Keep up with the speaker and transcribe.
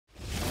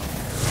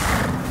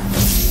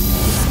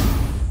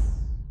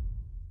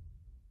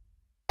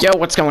Yo,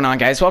 what's going on,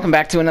 guys? Welcome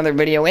back to another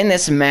video. In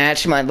this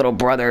match, my little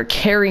brother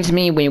carries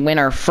me. We win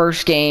our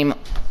first game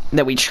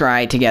that we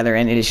tried together,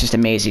 and it is just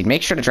amazing.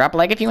 Make sure to drop a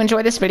like if you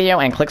enjoyed this video,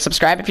 and click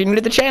subscribe if you're new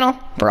to the channel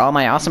for all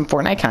my awesome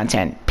Fortnite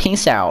content.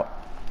 Peace out.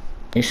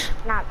 Peace.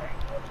 Not very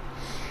good.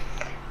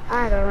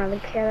 I don't really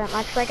care that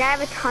much. Like, I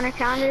have a ton of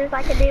challenges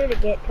I could do to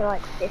get to,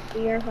 like,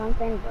 50 or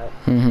something, but,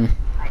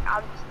 like,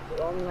 I'll just do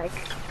them, like,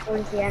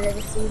 towards the end of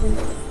the season.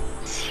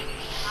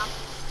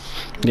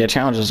 Yeah,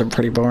 challenges are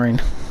pretty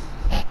boring.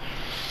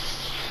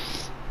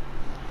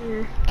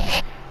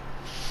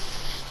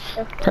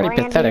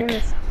 Pretty pathetic.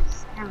 Park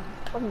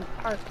isn't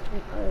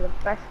really the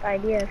best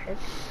idea.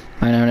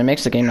 I know, and it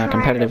makes the game not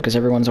competitive because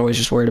everyone's always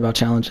just worried about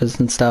challenges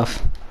and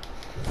stuff.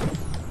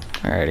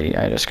 Alrighty,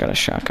 I just got a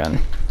shotgun.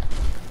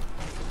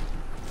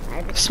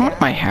 Someone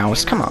at my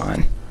house, come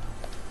on.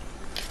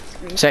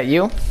 Is that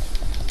you?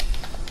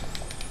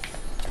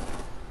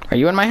 Are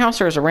you in my house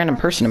or is a random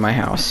person in my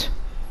house?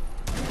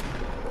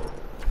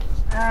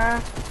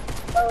 I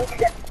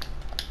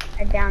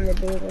downed the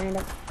dude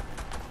random.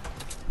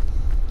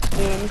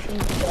 And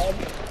he's dead.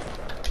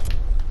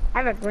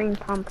 I have a green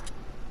pump.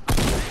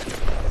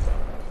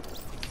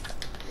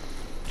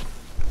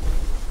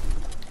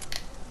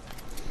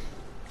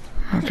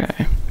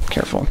 Okay,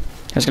 careful.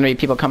 There's gonna be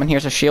people coming.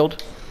 Here's a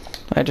shield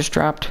that I just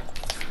dropped.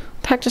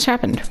 What the heck just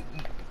happened?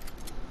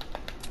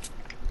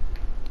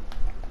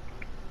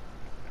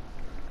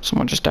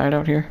 Someone just died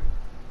out here.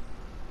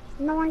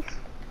 Nice.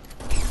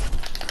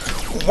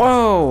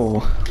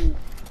 Whoa!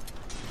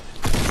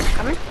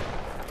 Coming?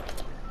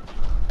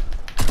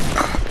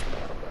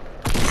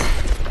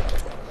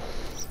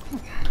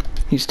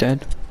 He's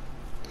dead.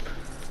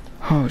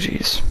 Oh,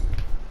 jeez.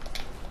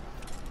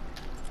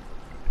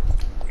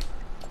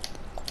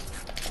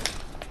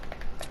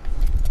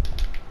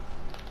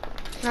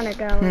 Gonna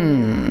go.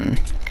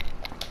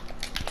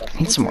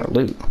 Need some more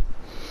loot.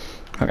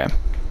 Okay.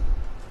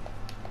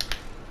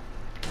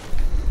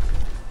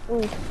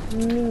 Ooh,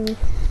 me.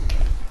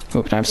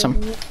 Oh, can I have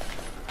some?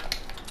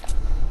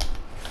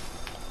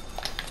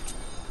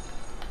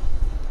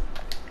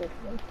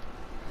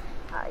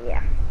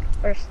 Yeah.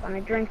 First, let me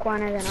drink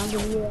one and then I'll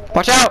give you that.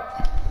 Watch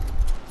out!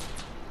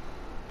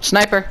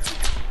 Sniper!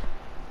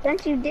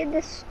 Since you did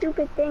this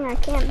stupid thing, I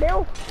can't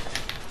build.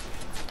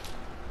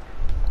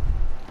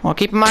 Well,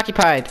 keep him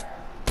occupied.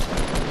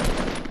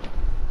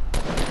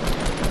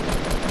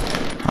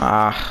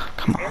 Ah,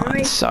 come on,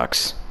 it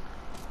sucks.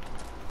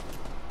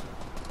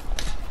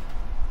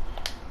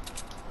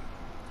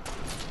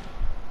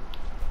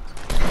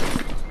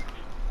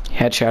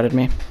 Headshotted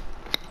me.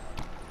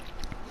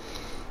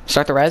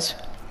 Start the res.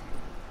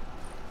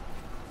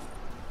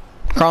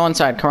 Crawl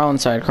inside, crawl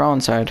inside, crawl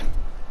inside.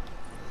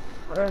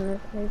 This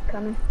is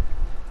coming.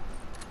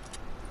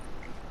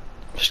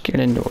 Just get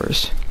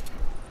indoors.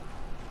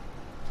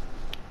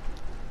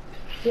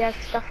 You have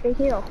stuff to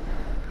heal.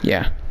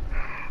 Yeah.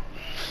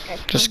 Okay,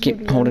 Just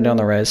keep holding down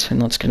the res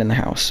and let's get in the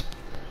house.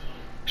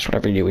 Just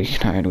whatever you do, we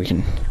can hide, we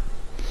can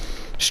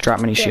just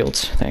drop many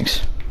shields.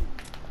 Thanks.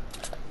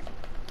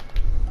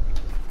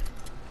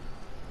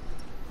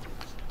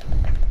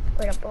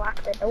 Way to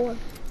block the door.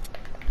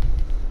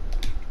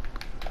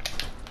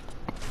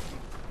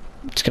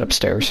 Let's get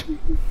upstairs.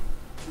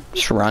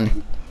 Just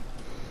run.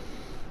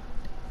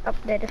 Oh,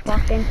 they just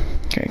walked in.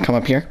 Okay, come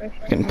up here.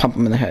 You can pump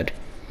him in the head.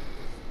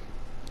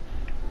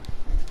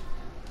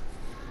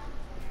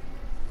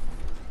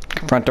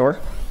 Front door.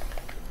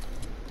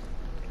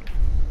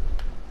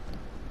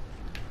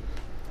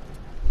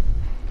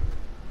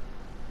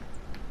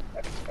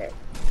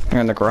 They're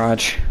in the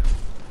garage.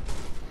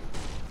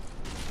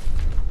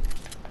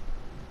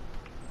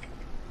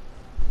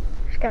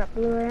 Just got a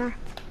blue air.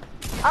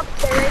 Up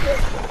there, right here.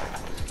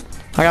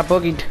 I got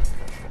boogied.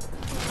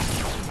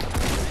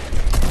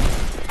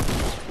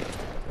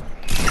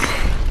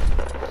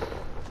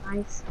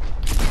 Nice.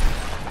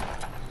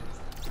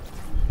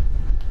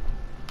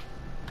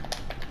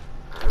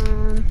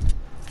 I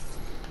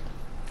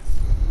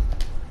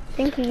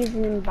think he's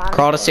in bottom.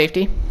 Crawl to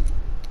safety.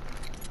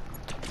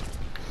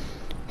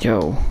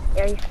 Yo.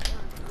 Yeah, he's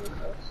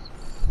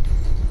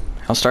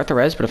I'll start the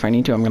res, but if I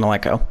need to, I'm gonna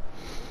let go.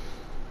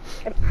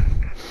 I'm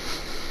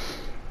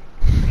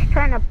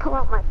trying to pull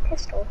out my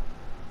pistol,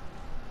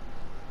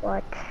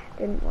 but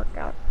didn't work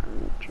out for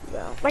me too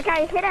well. Like,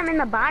 I hit him in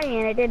the body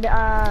and it did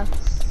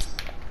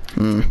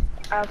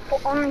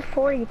only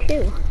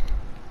 42.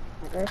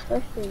 Like,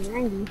 supposed to be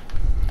 90.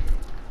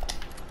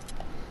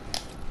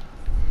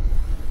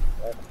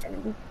 That's gonna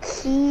be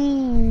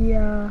key.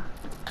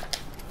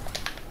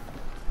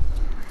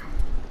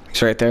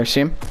 He's right there. See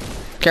him?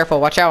 Careful.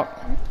 Watch out.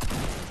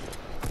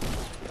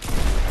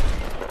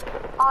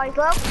 Oh, he's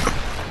low.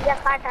 He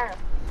got 5 health.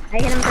 I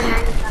hit him for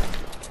 97.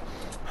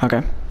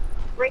 Okay.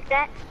 Break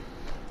that.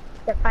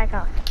 Got 5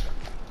 health.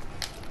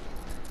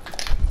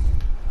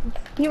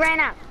 He ran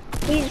out.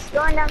 He's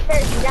going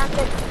downstairs. He's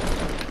downstairs.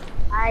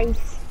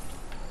 Nice.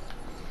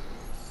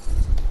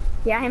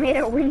 Yeah, I made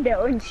a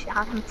window and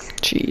shot him.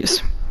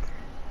 Jeez.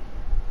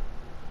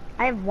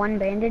 I have 1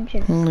 bandage.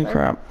 Holy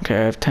crap. Okay,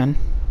 I have 10.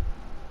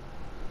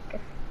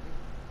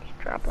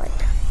 drop like.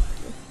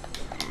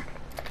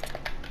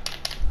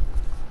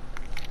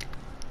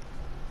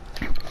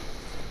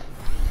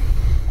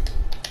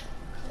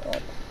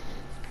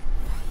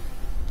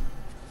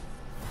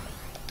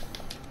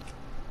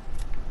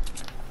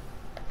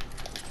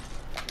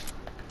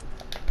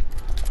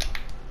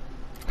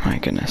 My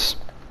goodness.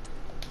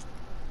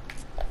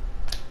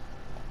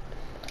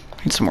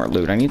 Need some more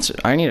loot. I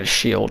need a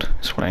shield.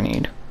 Is what I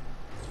need.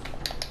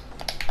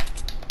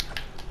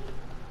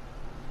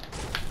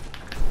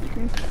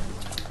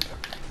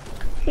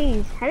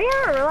 Jeez, have you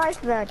ever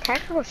realized the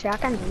tactical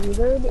shotgun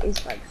reload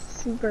is like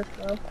super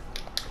slow?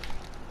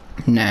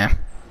 Nah.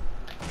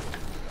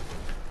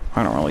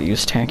 I don't really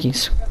use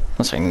tackies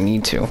unless I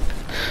need to.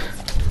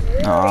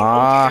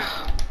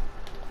 Ah,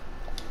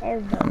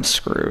 I'm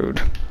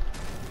screwed.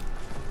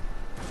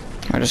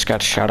 I just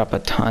got shot up a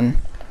ton.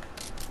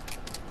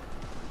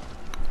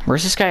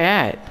 Where's this guy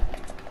at?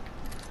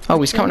 Oh,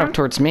 he's coming up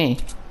towards me.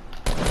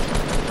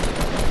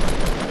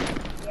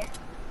 Yeah.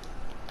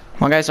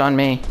 One guy's on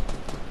me.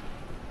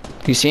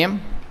 Do you see him?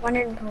 One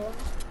in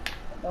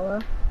below.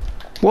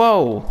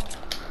 Whoa!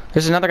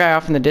 There's another guy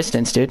off in the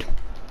distance, dude.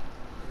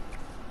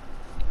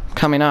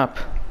 Coming up.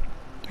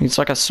 He's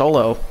like a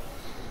solo.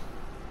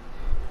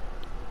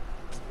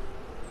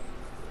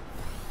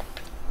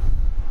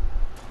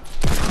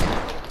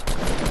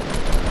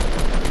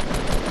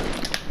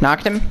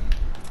 Knocked him.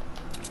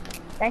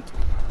 Okay.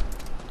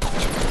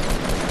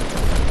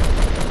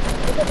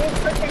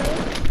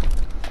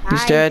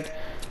 He's dead.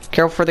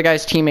 Careful for the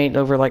guy's teammate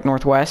over like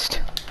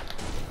northwest.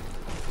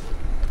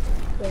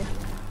 Yeah.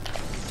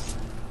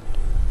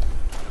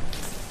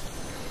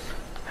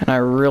 And I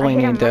really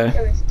need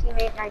to...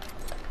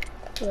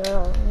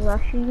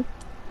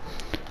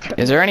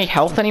 Is there any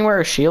health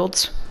anywhere or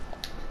shields?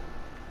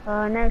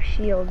 No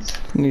shields.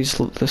 Use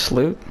this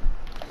loot.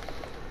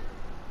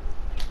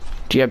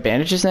 Do you have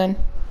bandages then?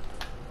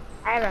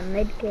 I have a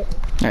med kit.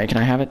 Alright, can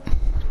I have it?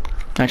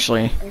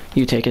 Actually,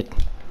 you take it.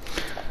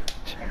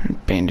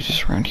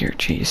 Bandages around here,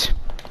 jeez.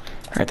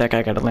 Alright, that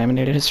guy got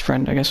laminated. His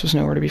friend, I guess, was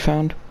nowhere to be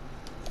found.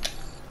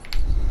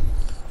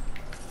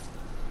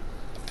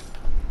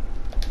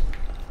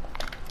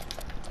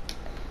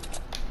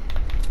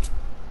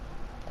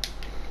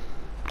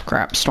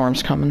 Crap,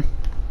 storm's coming.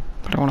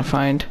 But I want to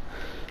find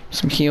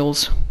some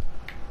heals.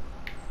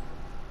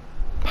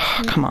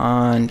 Oh, come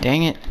on,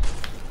 dang it.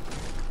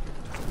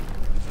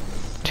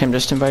 Tim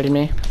just invited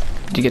me.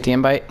 Did you get the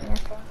invite?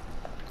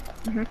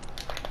 Mm-hmm.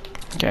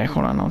 Okay,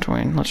 hold on, I'll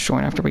join. Let's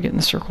join after we get in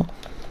the circle.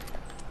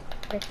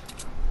 Okay.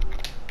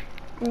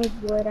 I need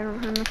wood, I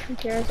don't have much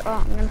materials.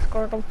 Oh, I'm gonna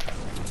squirtle.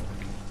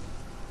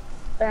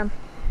 Bam.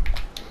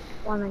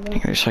 One again.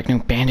 There's like no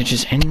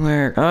bandages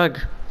anywhere. Ugh.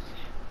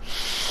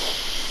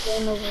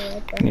 Game over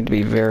right there. I need to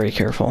be very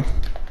careful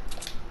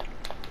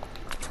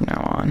from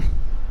now on.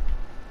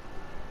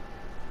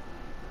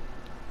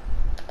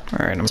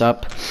 Alright, I'm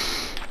up.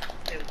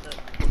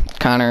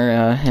 Connor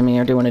and me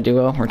are doing a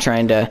duo. I'm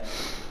trying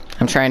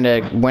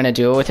to win a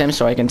duo with him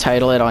so I can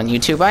title it on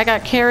YouTube. I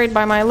got carried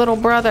by my little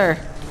brother.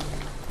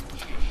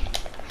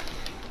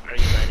 Are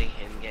you letting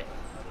him get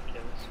other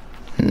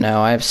kills? No,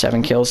 I have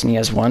 7 kills and he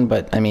has 1,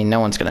 but I mean, no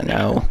one's gonna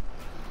know.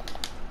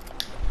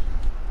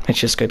 It's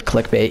just good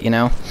clickbait, you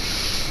know?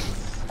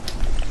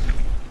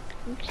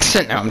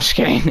 No, I'm just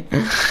kidding.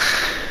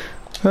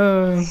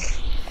 For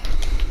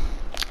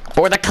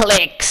the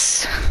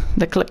clicks!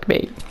 The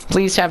clickbait.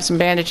 Please have some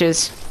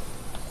bandages.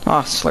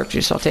 Oh, slurp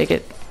juice, I'll take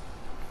it.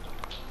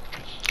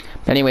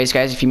 But anyways,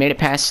 guys, if you made it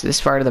past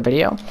this far of the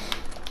video,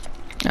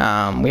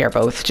 we are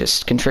both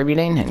just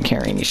contributing and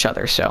carrying each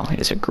other, so it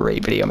is a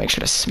great video. Make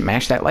sure to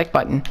smash that like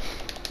button.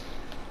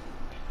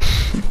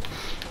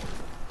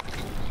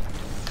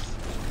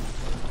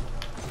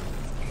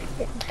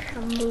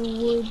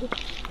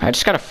 I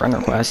just got a friend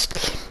request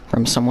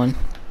from someone.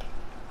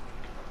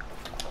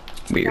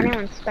 Weird. Is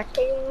anyone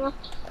spectating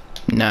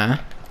you? Nah.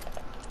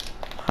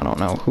 I don't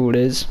know who it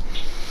is.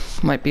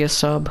 Might be a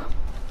sub.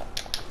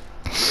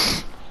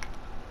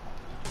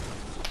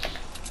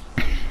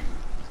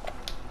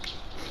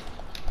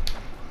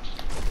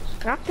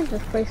 I don't think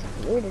this place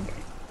is looted.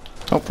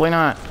 Hopefully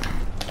not.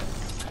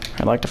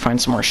 I'd like to find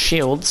some more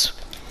shields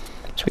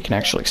so we can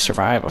actually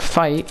survive a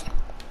fight.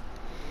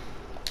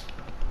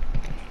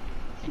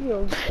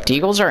 Shields.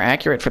 Deagles are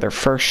accurate for their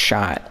first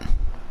shot.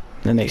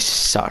 Then they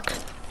suck.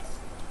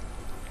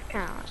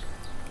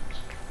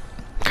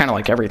 Kind of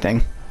like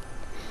everything.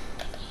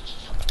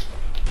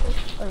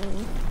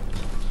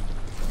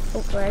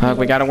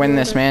 We gotta win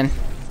this, man.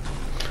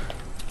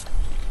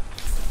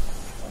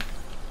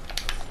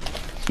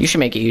 You should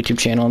make a YouTube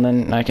channel and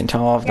then I can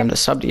tell all of them to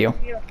sub to you.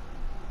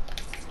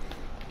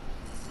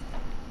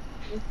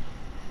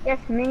 Yes,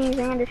 minis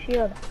and a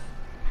shield.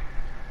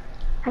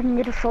 I can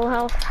get a full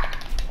health.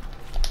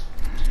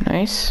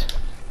 Nice.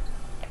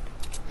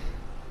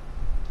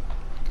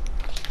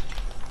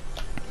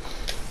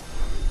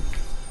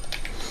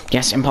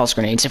 Yes, impulse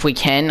grenades. If we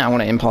can, I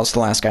want to impulse the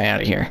last guy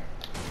out of here.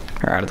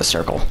 Or out of the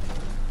circle.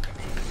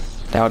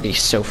 That would be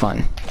so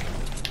fun.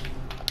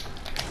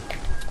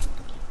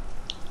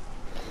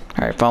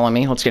 Alright, Alright, follow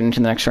me. Let's get into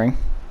the next ring.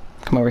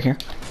 Come over here.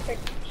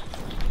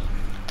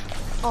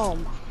 Oh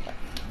my.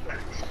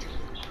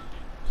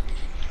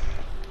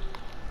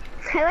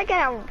 I like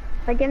how,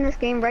 like in this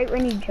game, right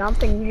when you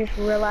jump and you just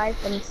realize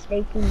the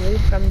mistake you made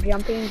from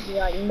jumping, you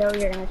like know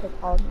you're gonna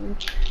take all of them.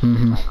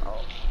 Mm-hmm. Like,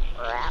 oh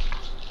crap.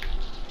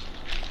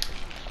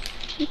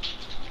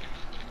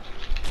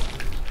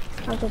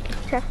 I'll get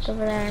the chest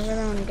over there. I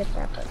really want to get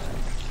that, but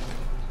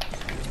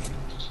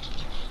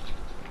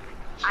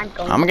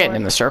I'm getting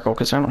in the circle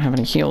because I don't have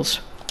any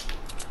heals.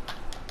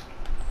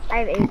 I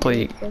have 8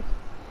 Complete. pieces.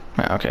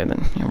 Okay,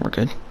 then yeah, we're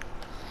good.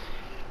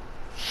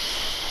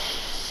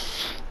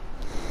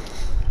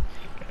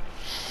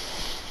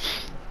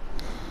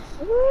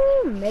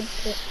 Woo,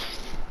 medkit.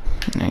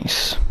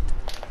 Nice.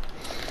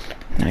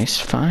 Nice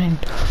find.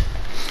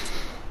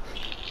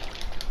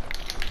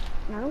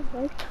 No,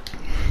 wait.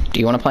 Do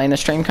you want to play in the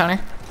stream, Connor?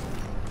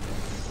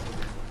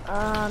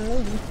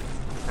 Maybe.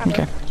 Probably.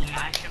 Okay. Yeah,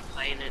 I can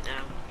play in it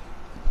now.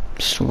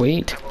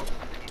 Sweet.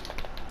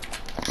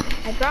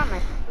 I brought my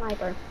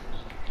sniper,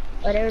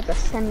 but it was a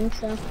semi,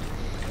 so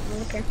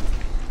okay.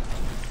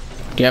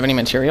 Do you have any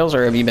materials,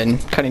 or have you been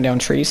cutting down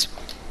trees?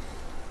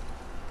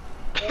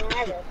 Yeah, I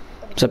have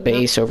There's a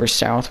base over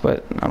south,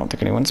 but I don't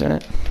think anyone's in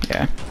it.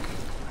 Yeah.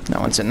 No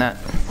one's in that.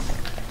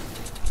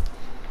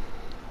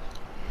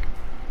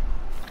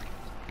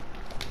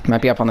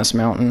 Might be up on this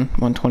mountain,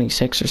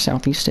 126 or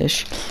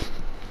southeast-ish.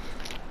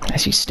 I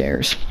see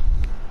stairs.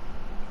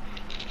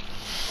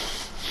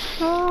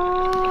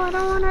 Oh, I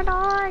don't want to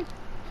die.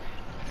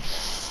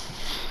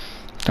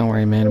 Don't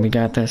worry, man. We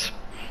got this.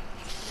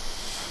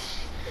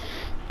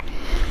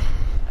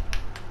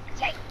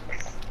 Yikes.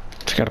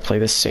 Just gotta play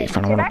this safe.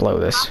 I don't want to blow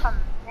this. Nah,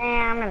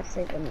 I'm gonna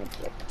save the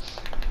medkit.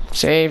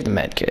 Save the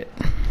medkit.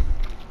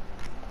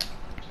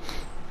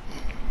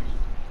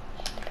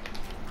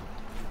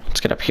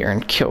 Let's get up here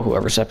and kill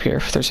whoever's up here,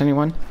 if there's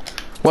anyone.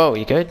 Whoa,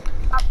 you good?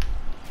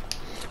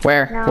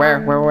 Where? No,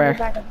 Where? there's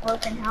like a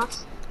broken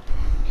house.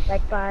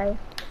 Like by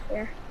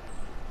there.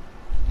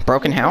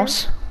 Broken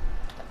house?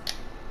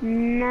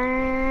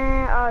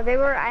 Nah,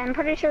 oh, I'm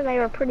pretty sure they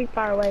were pretty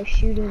far away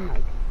shooting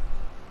like.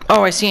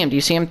 Oh, I see him. Do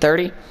you see him?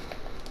 30?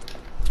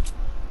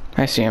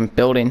 I see him.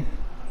 Building.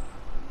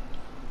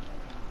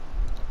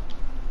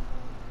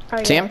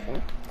 Oh, See yeah,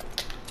 him?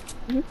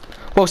 I see.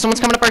 Whoa, someone's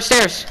coming up our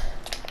stairs.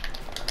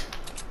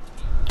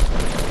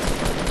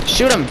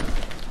 Shoot him.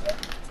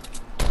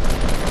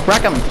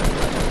 Wreck him.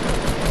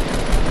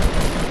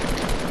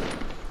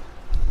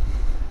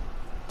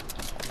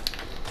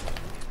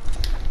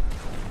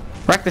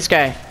 Wreck this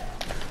guy.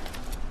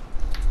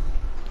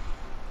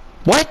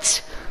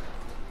 What?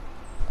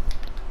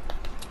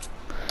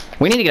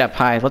 We need to get up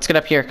high. Let's get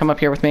up here. Come up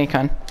here with me,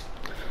 Con.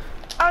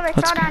 Oh, they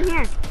Let's fell go. down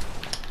here.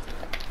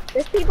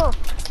 There's people.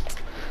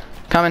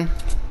 Coming.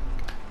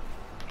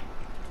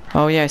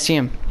 Oh yeah, I see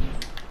him.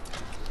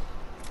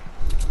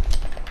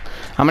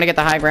 I'm gonna get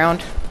the high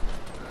ground.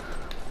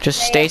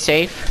 Just stay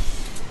safe.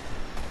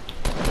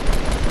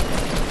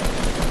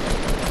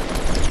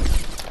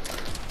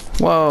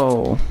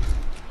 Whoa.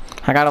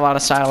 I got a lot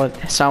of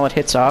solid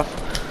hits off.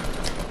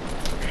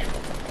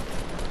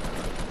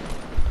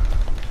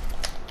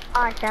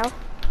 Oh, I fell.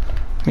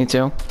 Me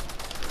too.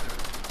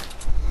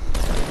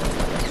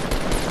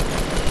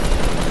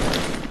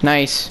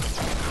 Nice.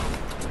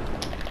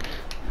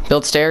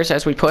 Build stairs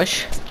as we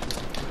push.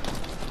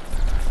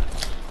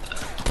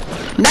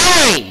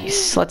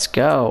 Nice! Let's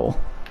go.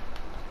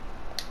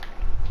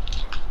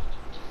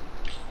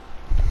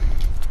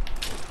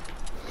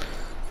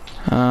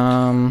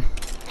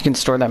 You can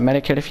store that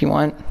medikit if you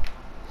want.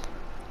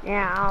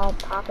 Yeah, I'll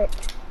pop it.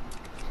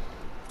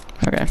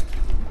 Okay.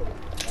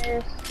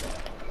 This,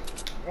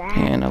 that.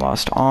 And I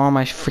lost all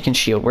my freaking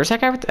shield. Where's that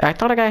guy with I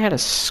thought a guy had a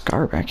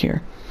scar back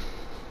here.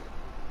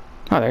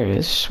 Oh, there it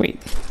is.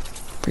 Sweet.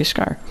 Free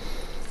scar.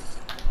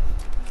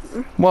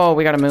 Whoa,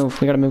 we gotta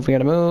move. We gotta move. We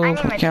gotta move. I need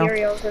Holy cow.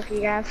 materials if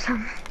you have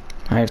some.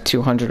 I have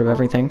 200 of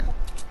everything.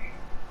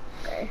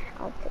 Okay,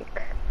 I'll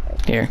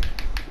take. Here.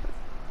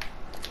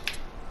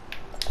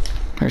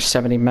 There's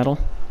 70 metal.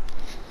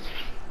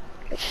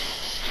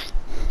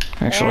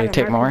 Actually,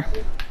 take more. Do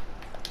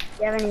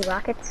you have any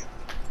rockets?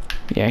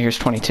 Yeah, here's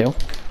 22. Oh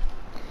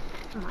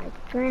my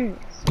goodness.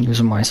 Use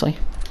them wisely.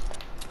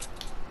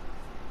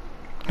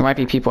 There might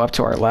be people up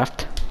to our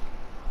left.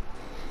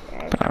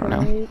 But I don't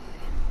know.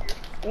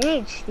 You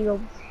need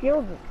shields.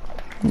 Shields.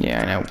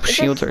 Yeah, I know. It's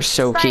Shields just are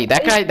so like key.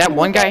 That HP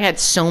one guy had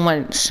so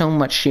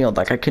much shield.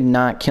 Like I could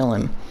not kill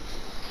him.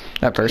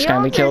 That first guy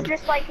we Shields killed. is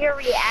just like your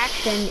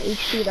reaction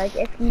HP. Like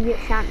if you get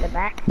shot in the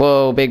back.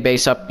 Whoa, big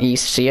base up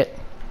east. See it?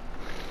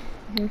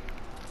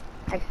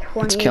 Like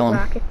 20 kill him.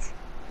 rockets.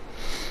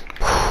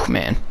 Whew,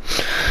 man.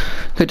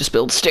 Could just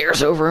build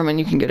stairs over him and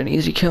you can get an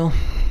easy kill.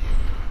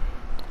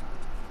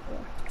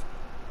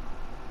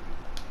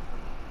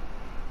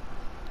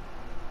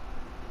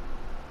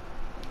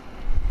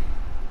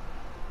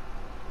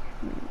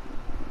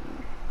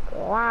 A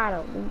lot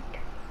of loot.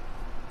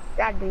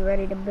 Gotta be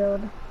ready to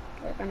build.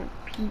 They're gonna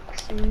peak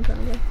soon,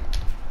 probably.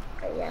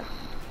 But yeah.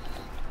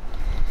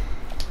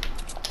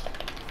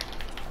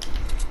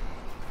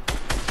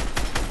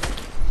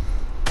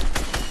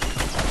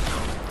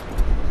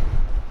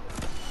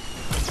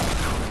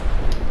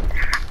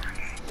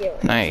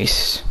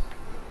 Nice.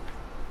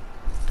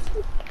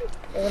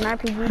 There's an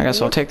RPG. I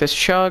guess I'll take this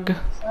chug.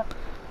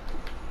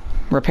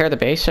 Repair the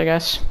base, I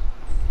guess.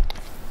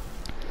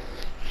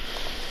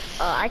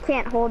 I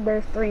can't hold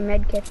those 3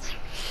 medkits.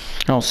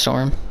 Oh,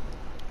 storm.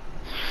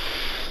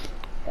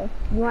 Okay.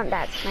 You want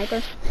that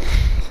sniper?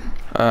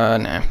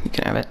 No, you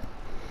can have it.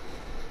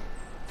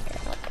 Okay,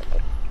 I'll take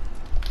it.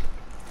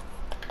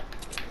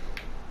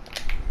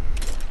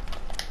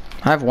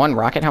 I have 1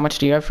 rocket. How much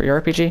do you have for your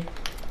RPG?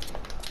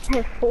 I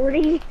have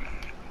 40.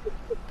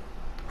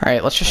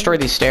 Alright, let's destroy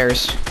these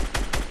stairs.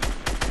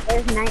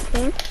 There's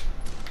 19.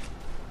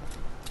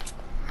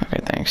 Okay,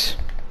 thanks.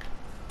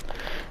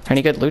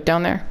 Any good loot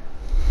down there?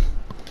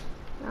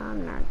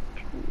 I'm not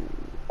too...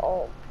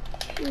 Oh.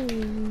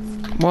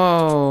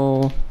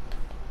 Whoa.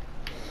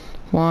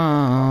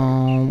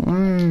 Wow.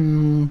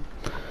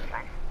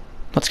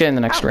 Let's get in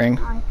the next ring.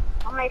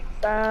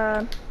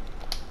 Almost,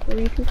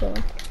 3 people.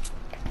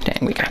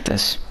 Dang, we got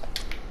this.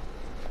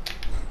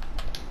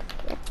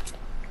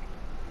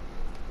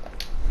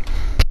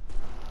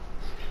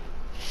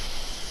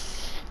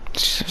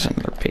 There's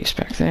another base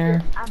back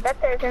there. I bet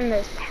there's in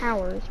those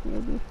towers,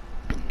 maybe.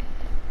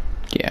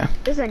 Yeah.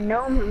 There's a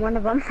gnome in one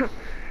of them.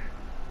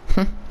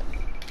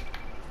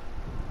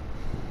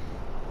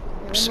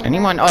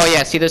 Anyone? Oh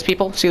yeah, see those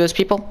people? See those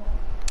people?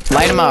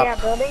 Light them up. Yeah,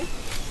 building.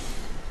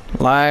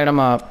 Light them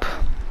up.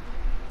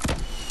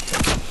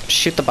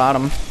 Shoot the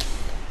bottom.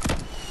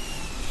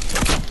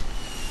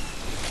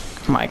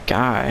 Oh my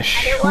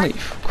gosh. Holy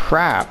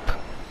crap.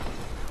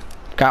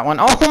 Got one.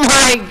 Oh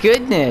my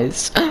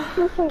goodness.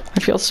 I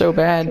feel so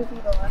bad.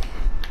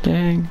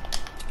 Dang.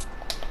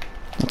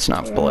 Let's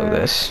not blow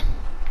this.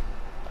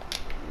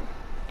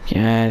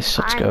 Yes,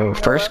 let's go.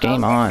 First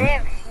game on. They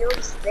have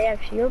shields. They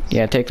have shields.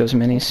 Yeah, take those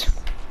minis.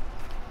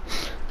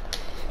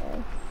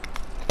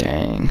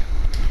 Dang.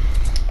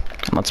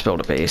 And let's build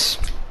a base.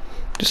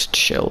 Just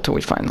chill till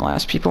we find the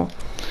last people.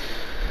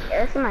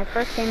 Yeah, this is my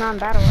first game on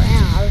Battle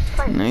Royale. I was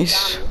playing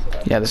Nice.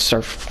 zombies. Yeah, this is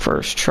our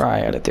first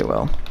try at it. Do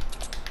well.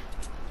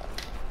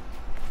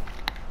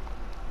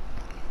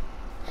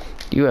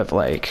 You have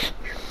like...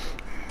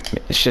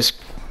 It's just...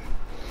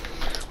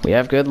 We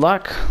have good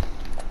luck.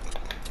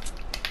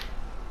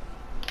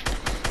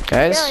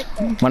 Guys,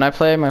 when I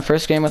play my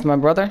first game with my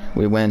brother,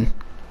 we win.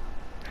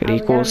 It we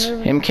equals gotta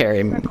move him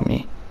carrying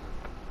me.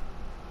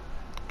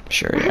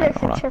 Sure, yeah,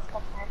 hold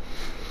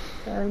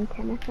on.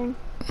 Kind of thing.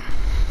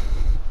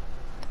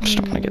 Just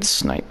don't want to get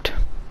sniped.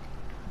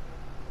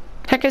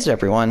 Heck is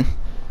everyone?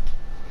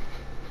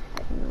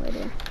 I have no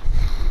idea.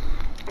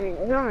 I mean,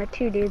 there's only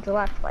 2 dudes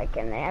left, like,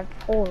 and they have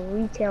whole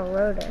retail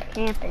road of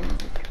camping.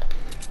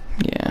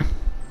 Yeah.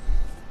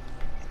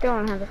 Still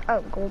don't have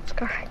a gold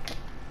scar.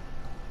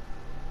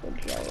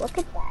 Would you look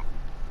at that?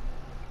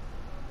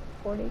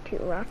 42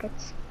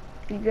 rockets.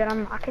 You good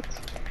on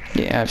rockets?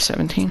 Yeah, I have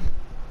 17.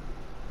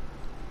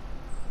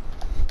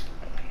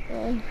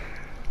 Okay.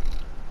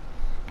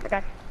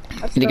 Okay.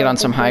 Need to get on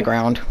some high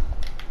ground.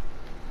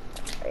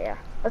 Yeah.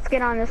 Let's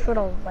get on this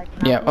little, like...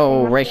 Yeah, mountain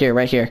oh, thing. right here,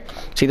 right here.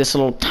 See this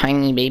little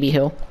tiny baby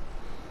hill?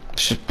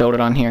 Let's just build it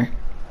on here.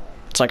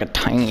 It's like a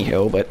tiny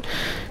hill, but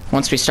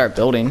once we start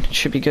building, it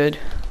should be good.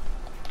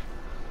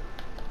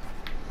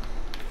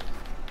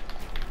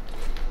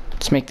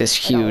 Let's make this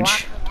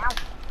huge.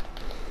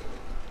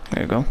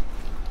 There you go.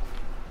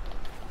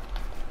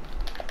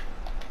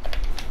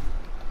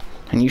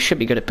 And you should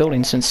be good at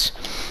building since,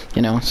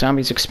 you know,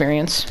 zombies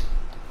experience.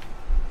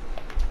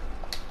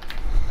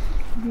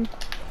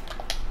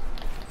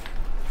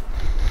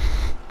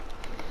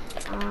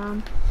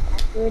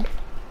 That's good.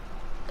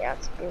 Yeah,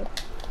 let's do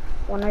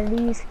one of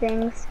these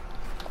things.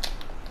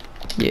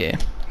 Yeah.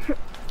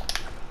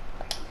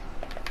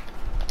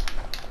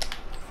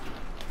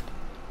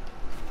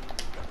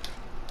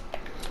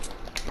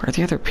 Where are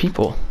the other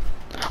people?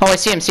 Oh, I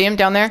see him. See him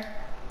down there?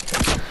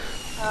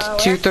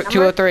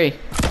 203.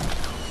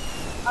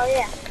 Oh,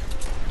 yeah.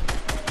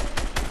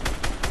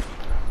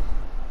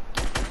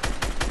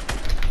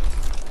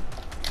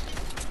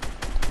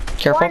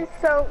 Careful.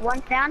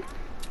 One's down.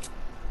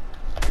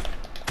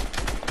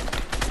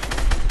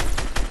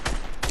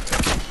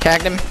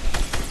 Tagged him.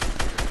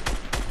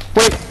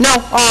 Wait, no!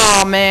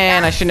 Oh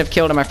man, I shouldn't have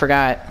killed him, I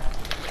forgot.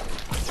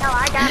 No,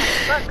 I got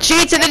it. Look.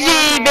 G to the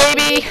G,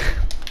 baby!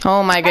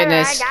 Oh my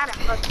goodness. I got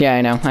it. Look. Yeah,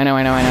 I know.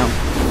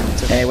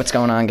 Hey, what's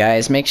going on,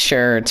 guys? Make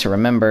sure to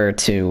remember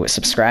to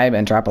subscribe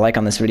and drop a like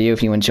on this video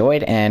if you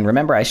enjoyed. And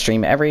remember, I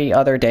stream every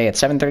other day at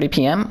 7:30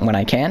 p.m. when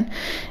I can.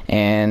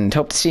 And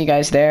hope to see you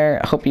guys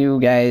there. I hope you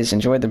guys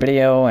enjoyed the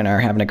video and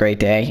are having a great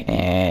day.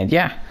 And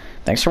yeah,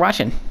 thanks for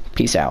watching.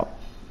 Peace out.